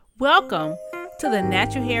Welcome to the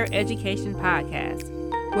Natural Hair Education Podcast,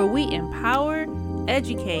 where we empower,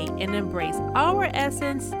 educate, and embrace our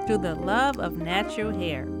essence through the love of natural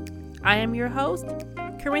hair. I am your host,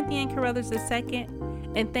 Corinthian Carruthers II,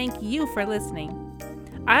 and thank you for listening.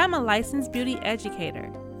 I am a licensed beauty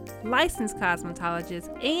educator, licensed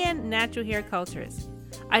cosmetologist, and natural hair culturist.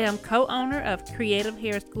 I am co-owner of Creative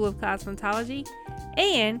Hair School of Cosmetology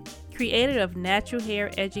and creator of Natural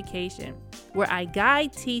Hair Education, where I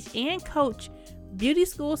guide, teach, and coach beauty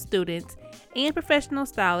school students and professional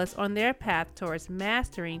stylists on their path towards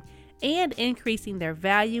mastering and increasing their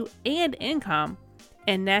value and income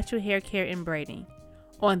in natural hair care and braiding.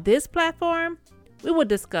 On this platform, we will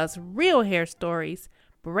discuss real hair stories,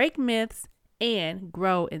 break myths, and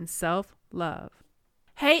grow in self-love.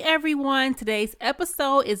 Hey everyone, today's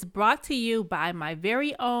episode is brought to you by my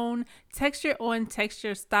very own Texture on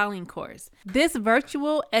Texture styling course. This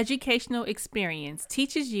virtual educational experience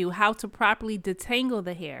teaches you how to properly detangle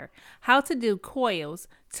the hair, how to do coils,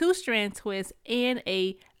 two-strand twists, and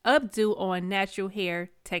a updo on natural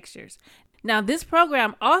hair textures. Now, this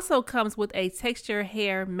program also comes with a texture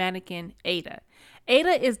hair mannequin, Ada.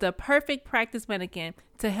 Ada is the perfect practice mannequin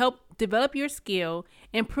to help develop your skill,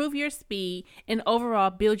 improve your speed, and overall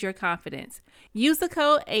build your confidence. Use the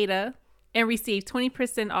code Ada and receive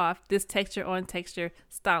 20% off this Texture on Texture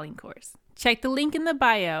styling course. Check the link in the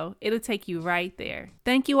bio. It'll take you right there.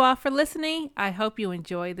 Thank you all for listening. I hope you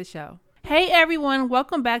enjoy the show. Hey everyone,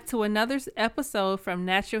 welcome back to another episode from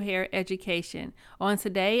Natural Hair Education. On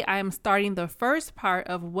today, I am starting the first part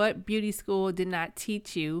of What Beauty School Did Not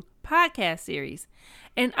Teach You podcast series.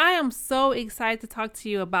 And I am so excited to talk to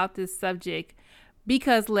you about this subject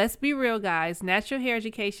because let's be real, guys, natural hair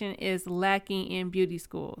education is lacking in beauty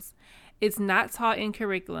schools. It's not taught in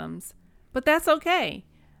curriculums, but that's okay.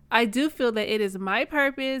 I do feel that it is my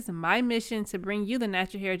purpose, my mission to bring you the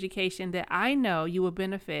natural hair education that I know you will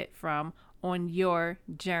benefit from on your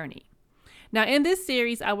journey. Now, in this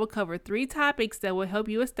series, I will cover 3 topics that will help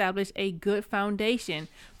you establish a good foundation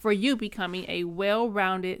for you becoming a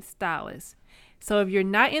well-rounded stylist. So if you're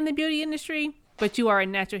not in the beauty industry, but you are a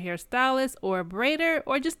natural hair stylist or a braider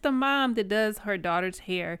or just a mom that does her daughter's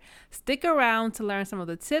hair, stick around to learn some of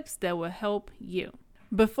the tips that will help you.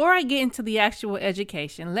 Before I get into the actual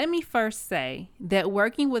education, let me first say that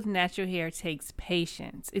working with natural hair takes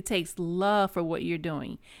patience. It takes love for what you're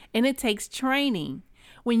doing, and it takes training.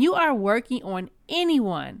 When you are working on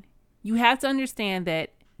anyone, you have to understand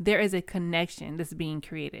that there is a connection that's being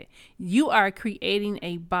created. You are creating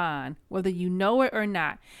a bond, whether you know it or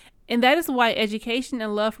not. And that is why education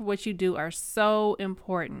and love for what you do are so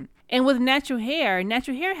important. And with natural hair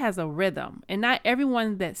has a rhythm, and not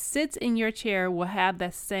everyone that sits in your chair will have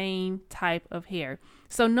that same type of hair.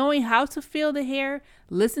 So knowing how to feel the hair,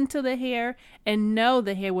 listen to the hair, and know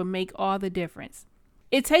the hair will make all the difference.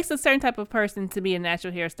 It takes a certain type of person to be a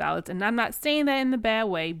natural hairstylist, and I'm not saying that in the bad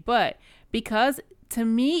way, but because to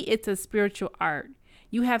me, it's a spiritual art.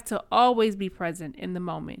 You have to always be present in the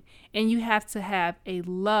moment, and you have to have a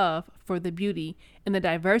love for the beauty and the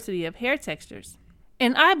diversity of hair textures.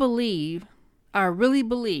 And I really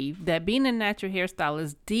believe that being a natural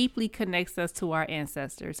hairstylist deeply connects us to our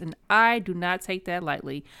ancestors, and I do not take that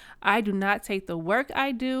lightly. I do not take the work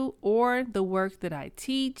I do or the work that I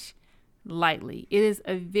teach lightly. It is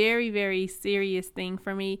a very, very serious thing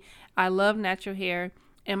for me. I love natural hair,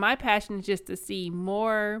 and my passion is just to see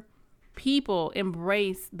more people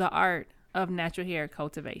embrace the art of natural hair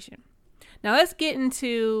cultivation. Now let's get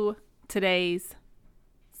into today's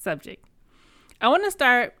subject. I want to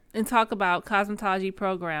start and talk about cosmetology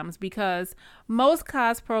programs because most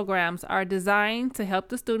cos programs are designed to help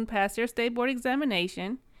the student pass their state board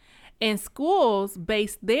examination, and schools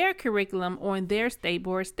base their curriculum on their state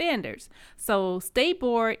board standards. So state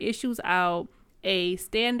board issues out a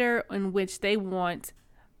standard in which they want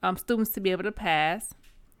students to be able to pass,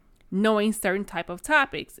 knowing certain type of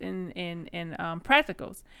topics and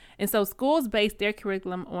practicals. And so schools base their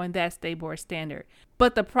curriculum on that state board standard.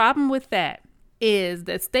 But the problem with that is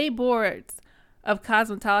that state boards of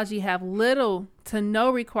cosmetology have little to no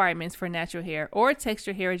requirements for natural hair or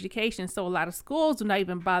texture hair education. So a lot of schools do not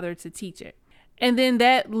even bother to teach it. And then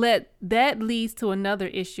that leads to another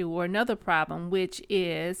issue or another problem, which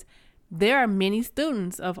is there are many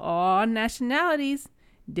students of all nationalities,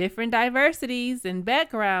 different diversities and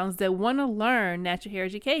backgrounds that want to learn natural hair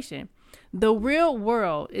education. The real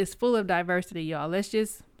world is full of diversity, y'all. Let's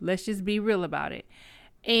just be real about it.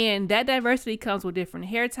 And that diversity comes with different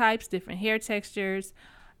hair types, different hair textures.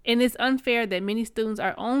 And it's unfair that many students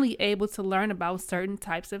are only able to learn about certain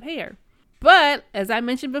types of hair. But as I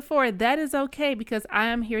mentioned before, that is okay because I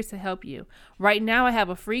am here to help you. Right now, I have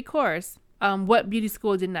a free course, What Beauty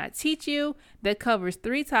School Did Not Teach You, that covers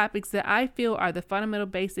 3 topics that I feel are the fundamental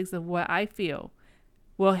basics of what I feel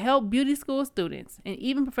will help beauty school students and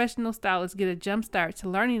even professional stylists get a jump start to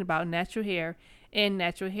learning about natural hair and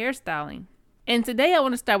natural hairstyling. And today I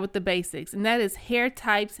want to start with the basics, and that is hair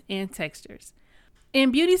types and textures.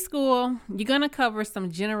 In beauty school, you're going to cover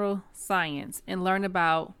some general science and learn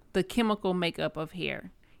about the chemical makeup of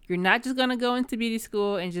hair. You're not just going to go into beauty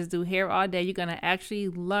school and just do hair all day. You're going to actually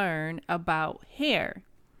learn about hair.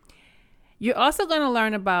 You're also going to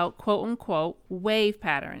learn about quote unquote wave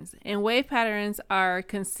patterns. And wave patterns are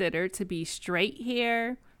considered to be straight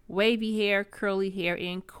hair, wavy hair, curly hair,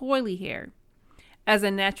 and coily hair. As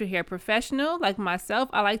a natural hair professional like myself,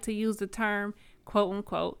 I like to use the term quote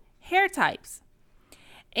unquote hair types.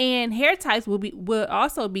 And hair types will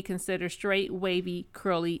also be considered straight, wavy,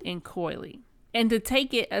 curly, and coily. And to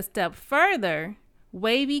take it a step further,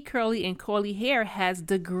 wavy, curly, and coily hair has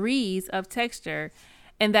degrees of texture.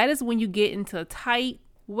 And that is when you get into tight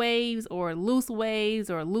waves or loose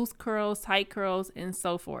curls, tight curls, and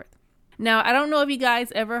so forth. Now, I don't know if you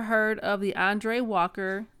guys ever heard of the Andre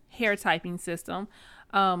Walker hair typing system.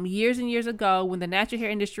 Years and years ago, when the natural hair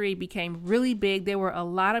industry became really big, there were a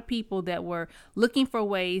lot of people that were looking for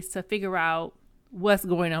ways to figure out what's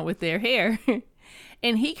going on with their hair.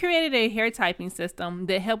 And he created a hair typing system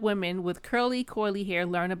that helped women with curly, coily hair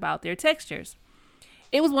learn about their textures.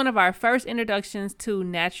 It was one of our first introductions to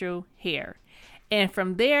natural hair. And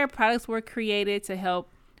from there, products were created to help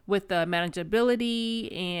with the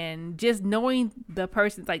manageability and just knowing the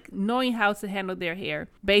person's, like knowing how to handle their hair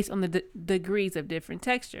based on the degrees of different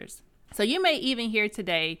textures. So you may even hear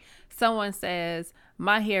today someone says,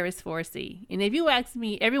 my hair is 4C. And if you ask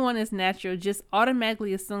me, everyone is natural just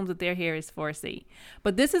automatically assumes that their hair is 4C.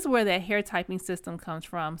 But this is where that hair typing system comes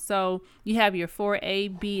from. So you have your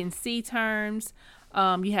 4A, B, and C terms.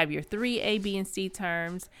 You have your 3A, B, and C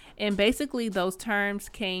terms. And basically those terms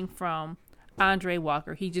came from Andre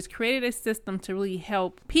Walker. He just created a system to really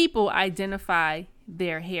help people identify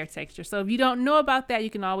their hair texture. So if you don't know about that, you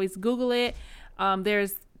can always Google it.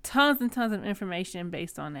 There's tons and tons of information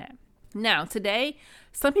based on that. Now, today,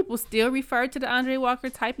 some people still refer to the Andre Walker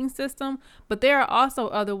typing system, but there are also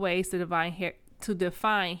other ways to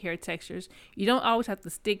define hair textures. You don't always have to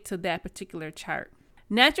stick to that particular chart.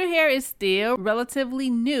 Natural hair is still relatively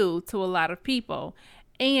new to a lot of people,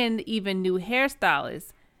 and even new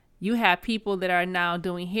hairstylists. You have people that are now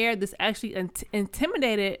doing hair that's actually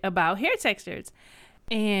intimidated about hair textures.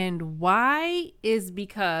 And why is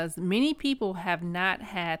because many people have not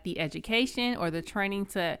had the education or the training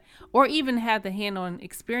to, or even had the hand-on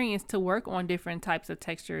experience to work on different types of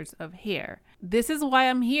textures of hair. This is why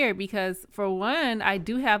I'm here, because for one, I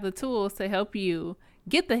do have the tools to help you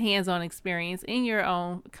get the hands-on experience in your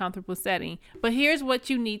own comfortable setting. But here's what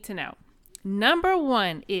you need to know. Number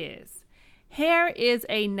 1 is hair is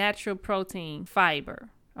a natural protein fiber.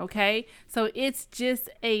 Okay, so it's just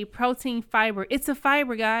a protein fiber. It's a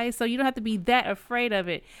fiber, guys, so you don't have to be that afraid of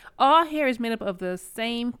it. All hair is made up of the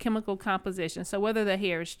same chemical composition. So whether the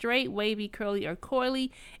hair is straight, wavy, curly, or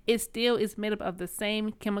coily, it still is made up of the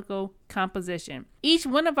same chemical composition. Each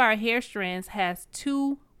one of our hair strands has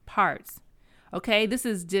 2 parts. Okay, this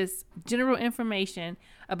is just general information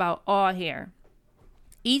about all hair.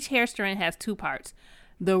 Each hair strand has 2 parts,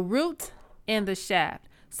 the root and the shaft.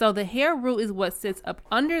 So the hair root is what sits up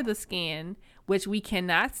under the skin, which we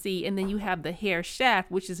cannot see. And then you have the hair shaft,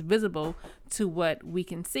 which is visible to what we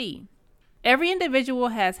can see. Every individual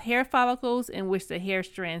has hair follicles in which the hair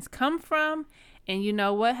strands come from. And you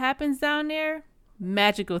know what happens down there?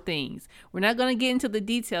 Magical things. We're not going to get into the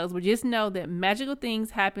details, but just know that magical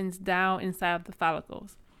things happens down inside of the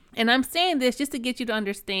follicles. And I'm saying this just to get you to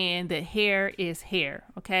understand that hair is hair.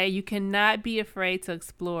 Okay, you cannot be afraid to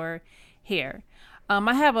explore hair.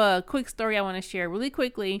 I have a quick story I want to share really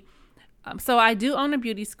quickly. So I do own a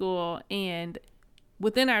beauty school, and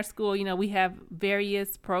within our school, you know, we have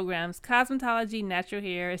various programs: cosmetology, natural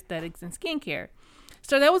hair, aesthetics, and skincare.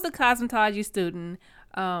 So there was a cosmetology student.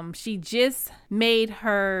 She just made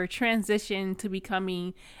her transition to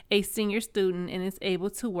becoming a senior student and is able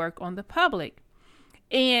to work on the public.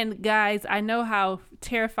 And guys, I know how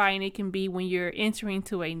terrifying it can be when you're entering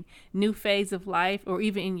to a new phase of life or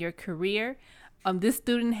even in your career. This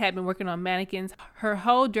student had been working on mannequins her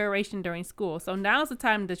whole duration during school. So now's the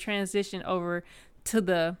time to transition over to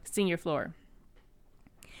the senior floor.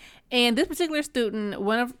 And this particular student,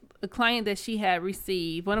 one of the client that she had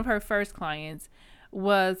received, one of her first clients,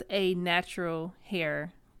 was a natural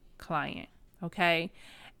hair client. Okay.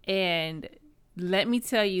 And let me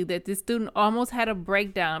tell you that this student almost had a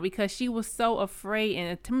breakdown because she was so afraid and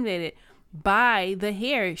intimidated by the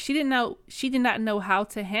hair. She did not know how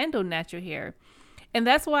to handle natural hair. And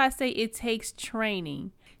that's why I say it takes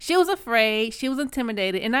training. She was afraid, she was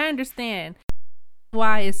intimidated, and I understand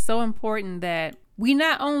why it's so important that we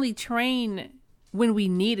not only train when we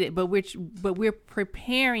need it, but we're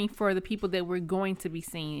preparing for the people that we're going to be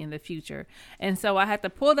seeing in the future. And so I had to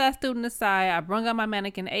pull that student aside. I brought out my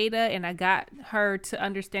mannequin Ada, and I got her to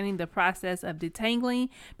understanding the process of detangling,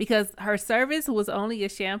 because her service was only a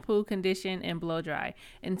shampoo, condition, and blow dry.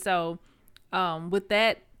 And so with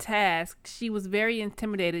that task, she was very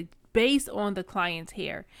intimidated based on the client's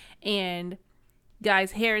hair. And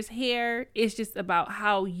guys, hair is hair. It's just about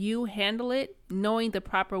how you handle it, knowing the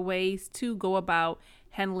proper ways to go about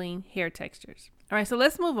handling hair textures. All right, so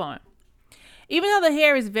let's move on. Even though the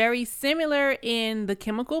hair is very similar in the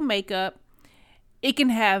chemical makeup, it can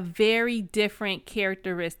have very different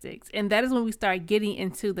characteristics. And that is when we start getting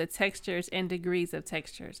into the textures and degrees of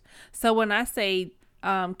textures. So when I say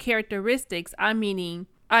characteristics,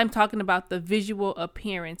 I'm talking about the visual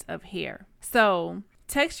appearance of hair. So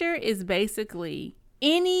texture is basically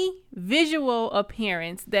any visual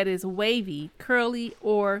appearance that is wavy, curly,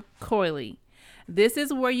 or coily. This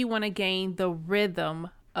is where you want to gain the rhythm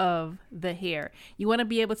of the hair. You want to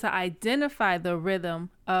be able to identify the rhythm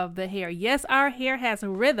of the hair. Yes, our hair has a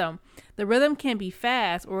rhythm. The rhythm can be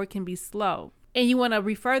fast or it can be slow. And you want to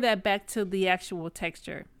refer that back to the actual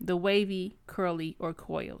texture, the wavy, curly, or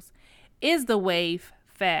coils. Is the wave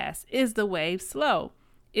fast? Is the wave slow?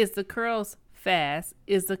 Is the curls fast?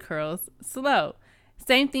 Is the curls slow?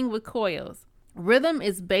 Same thing with coils. Rhythm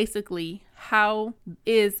is basically how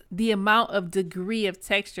is the amount of degree of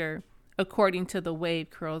texture according to the wave,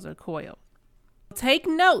 curls, or coil. Take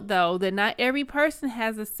note though that not every person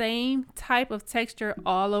has the same type of texture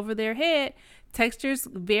all over their head. Textures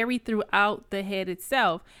vary throughout the head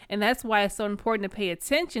itself, and that's why it's so important to pay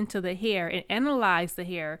attention to the hair and analyze the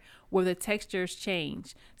hair where the textures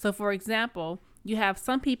change. So for example, you have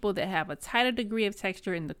some people that have a tighter degree of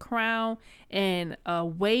texture in the crown and a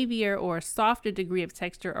wavier or softer degree of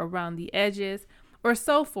texture around the edges, or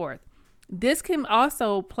so forth. This can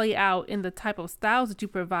also play out in the type of styles that you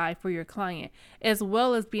provide for your client, as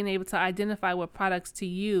well as being able to identify what products to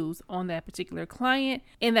use on that particular client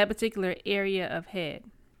in that particular area of head.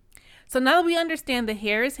 So now that we understand the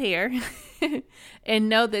hair is hair and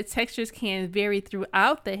know that textures can vary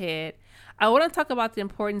throughout the head, I want to talk about the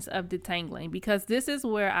importance of detangling, because this is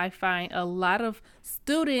where I find a lot of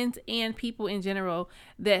students and people in general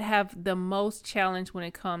that have the most challenge when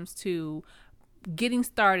it comes to getting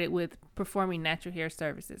started with performing natural hair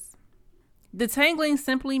services. Detangling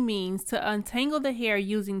simply means to untangle the hair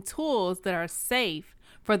using tools that are safe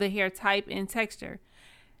for the hair type and texture.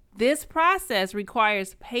 This process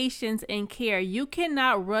requires patience and care. You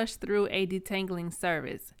cannot rush through a detangling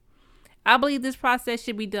service. I believe this process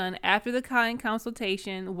should be done after the client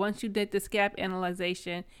consultation, once you did the scalp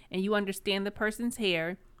analyzation and you understand the person's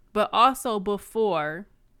hair, but also before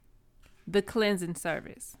the cleansing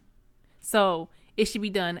service. So it should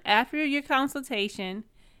be done after your consultation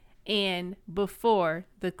and before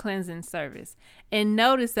the cleansing service. And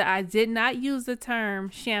notice that I did not use the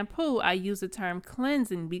term shampoo. I used the term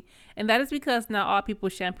cleansing. And that is because not all people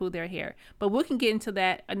shampoo their hair. But we can get into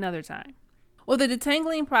that another time. Well, the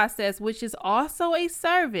detangling process, which is also a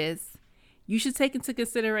service, you should take into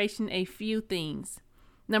consideration a few things.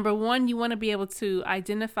 Number one, you want to be able to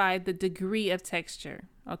identify the degree of texture,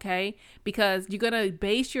 okay? Because you're going to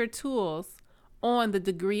base your tools on the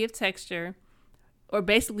degree of texture, or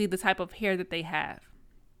basically the type of hair that they have.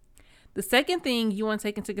 The second thing you want to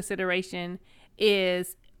take into consideration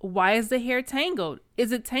is, why is the hair tangled?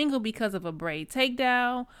 Is it tangled because of a braid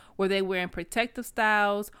takedown? Were they wearing protective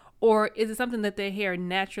styles? Or is it something that their hair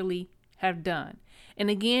naturally have done? And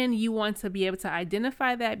again, you want to be able to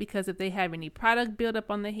identify that, because if they have any product buildup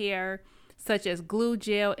on the hair, such as glue,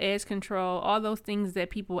 gel, edge control, all those things that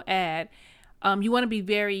people add, you want to be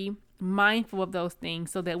very mindful of those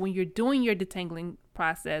things, so that when you're doing your detangling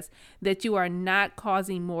process, that you are not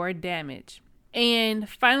causing more damage. And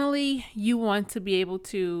finally, you want to be able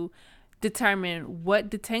to determine what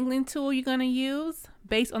detangling tool you're going to use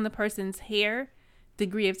based on the person's hair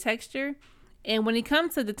degree of texture. And when it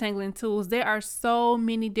comes to detangling tools, there are so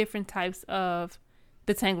many different types of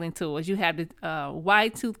detangling tools. You have the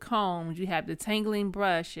wide tooth combs, you have detangling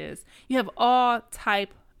brushes, you have all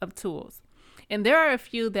type of tools. And there are a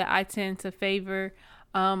few that I tend to favor.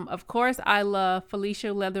 Of course, I love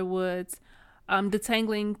Felicia Leatherwood's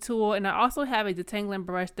detangling tool. And I also have a detangling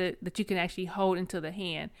brush that you can actually hold into the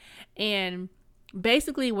hand. And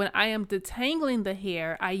basically when I am detangling the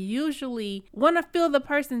hair, I usually want to feel the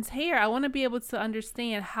person's hair. I want to be able to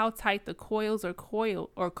understand how tight the coils or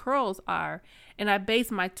curls are, and I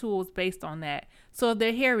base my tools based on that. So if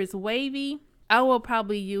their hair is wavy, I will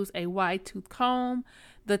probably use a wide tooth comb.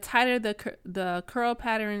 The tighter the curl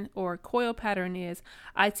pattern or coil pattern is,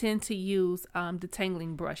 I tend to use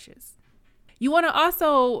detangling brushes. You want to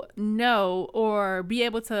also know or be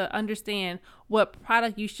able to understand what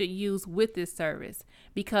product you should use with this service,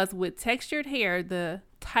 because with textured hair, the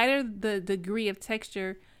tighter the degree of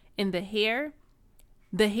texture in the hair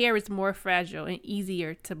is more fragile and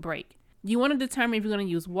easier to break. You want to determine if you're going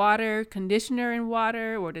to use water, conditioner and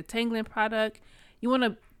water, or detangling product. You want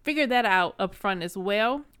to figure that out up front as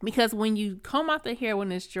well, because when you comb out the hair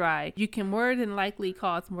when it's dry, you can more than likely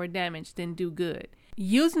cause more damage than do good.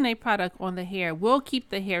 Using a product on the hair will keep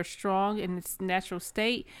the hair strong in its natural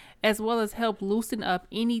state, as well as help loosen up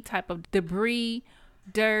any type of debris,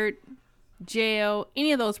 dirt, gel,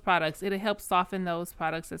 any of those products. It'll help soften those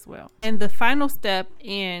products as well. And the final step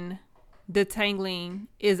in detangling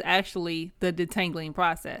is actually the detangling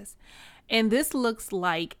process. And this looks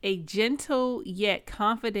like a gentle yet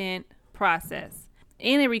confident process,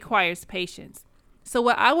 and it requires patience. So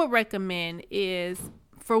what I would recommend is,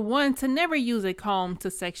 for one, to never use a comb to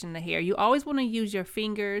section the hair. You always want to use your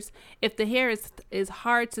fingers. If the hair is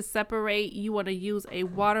hard to separate, you want to use a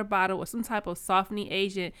water bottle or some type of softening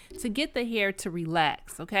agent to get the hair to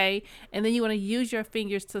relax, okay? And then you want to use your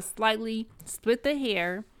fingers to slightly split the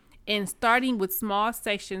hair, and starting with small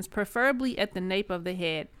sections, preferably at the nape of the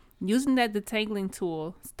head. Using that detangling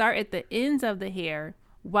tool, start at the ends of the hair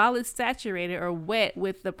while it's saturated or wet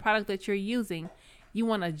with the product that you're using. You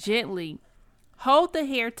want to gently hold the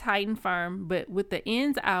hair tight and firm, but with the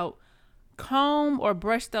ends out, comb or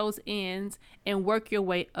brush those ends and work your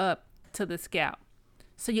way up to the scalp.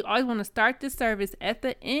 So you always want to start the service at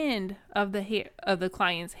the end of the hair of the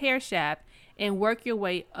client's hair shaft and work your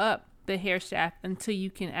way up the hair shaft until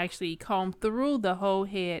you can actually comb through the whole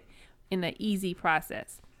head in an easy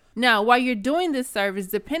process. Now, while you're doing this service,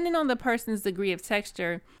 depending on the person's degree of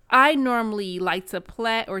texture, I normally like to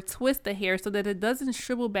plait or twist the hair so that it doesn't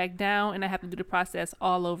shrivel back down and I have to do the process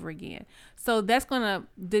all over again. So that's going to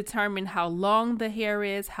determine how long the hair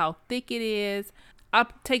is, how thick it is.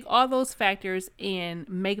 I'll take all those factors and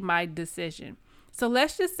make my decision. So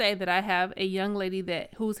let's just say that I have a young lady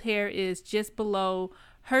whose hair is just below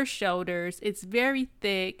her shoulders. It's very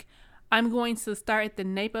thick. I'm going to start at the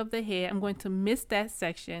nape of the head. I'm going to mist that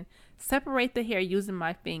section, separate the hair using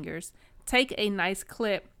my fingers, take a nice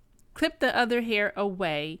clip the other hair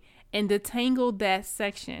away, and detangle that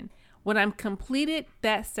section. When I'm completed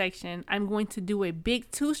that section, I'm going to do a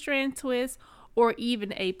big 2-strand twist or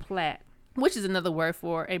even a plait, which is another word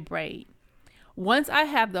for a braid. Once I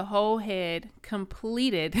have the whole head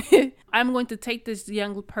completed, I'm going to take this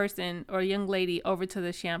young person or young lady over to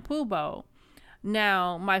the shampoo bowl.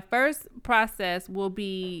 Now, my first process will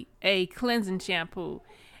be a cleansing shampoo.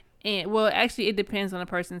 And well, actually, it depends on the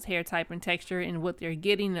person's hair type and texture and what they're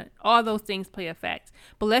getting. All those things play effect.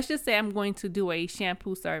 But let's just say I'm going to do a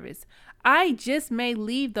shampoo service. I just may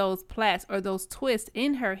leave those plaits or those twists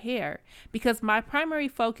in her hair because my primary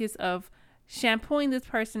focus of shampooing this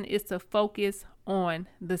person is to focus on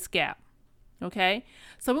the scalp. Okay,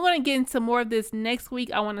 so we're going to get into more of this next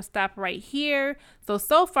week. I want to stop right here.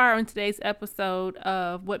 So far on today's episode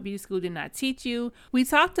of What Beauty School Did Not Teach You, we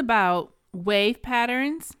talked about wave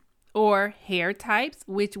patterns or hair types,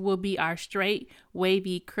 which will be our straight,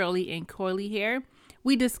 wavy, curly, and coily hair.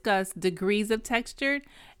 We discussed degrees of texture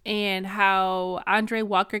and how Andre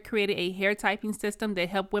Walker created a hair typing system that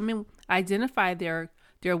helped women identify their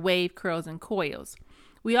wave, curls, and coils.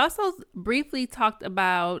 We also briefly talked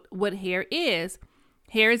about what hair is.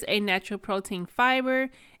 Hair is a natural protein fiber.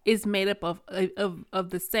 It's made up of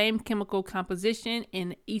the same chemical composition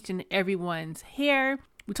in each and everyone's hair.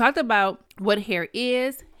 We talked about what hair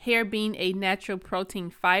is, hair being a natural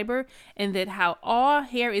protein fiber, and that how all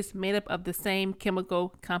hair is made up of the same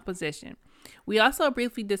chemical composition. We also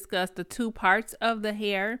briefly discussed the two parts of the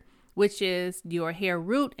hair, which is your hair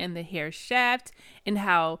root and the hair shaft, and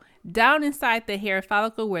how down inside the hair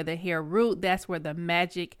follicle where the hair root, that's where the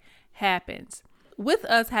magic happens. With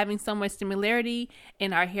us having so much similarity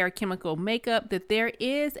in our hair chemical makeup, that there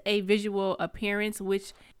is a visual appearance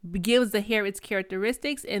which gives the hair its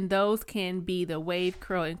characteristics, and those can be the wave,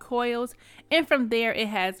 curl, and coils. And from there, it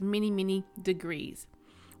has many degrees.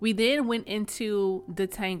 We then went into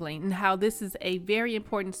detangling and how this is a very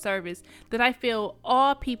important service that I feel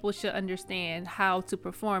all people should understand how to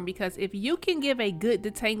perform, because if you can give a good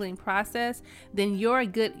detangling process, then your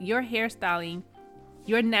hairstyling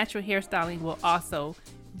your natural hairstyling will also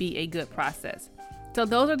be a good process. So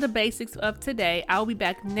those are the basics of today. I'll be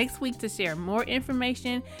back next week to share more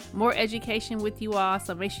information, more education with you all.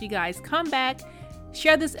 So make sure you guys come back,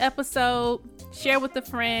 share this episode, share with a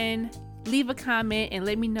friend, leave a comment, and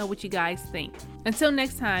let me know what you guys think. Until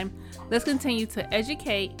next time, let's continue to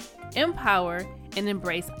educate, empower, and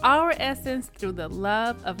embrace our essence through the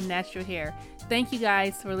love of natural hair. Thank you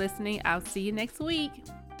guys for listening. I'll see you next week.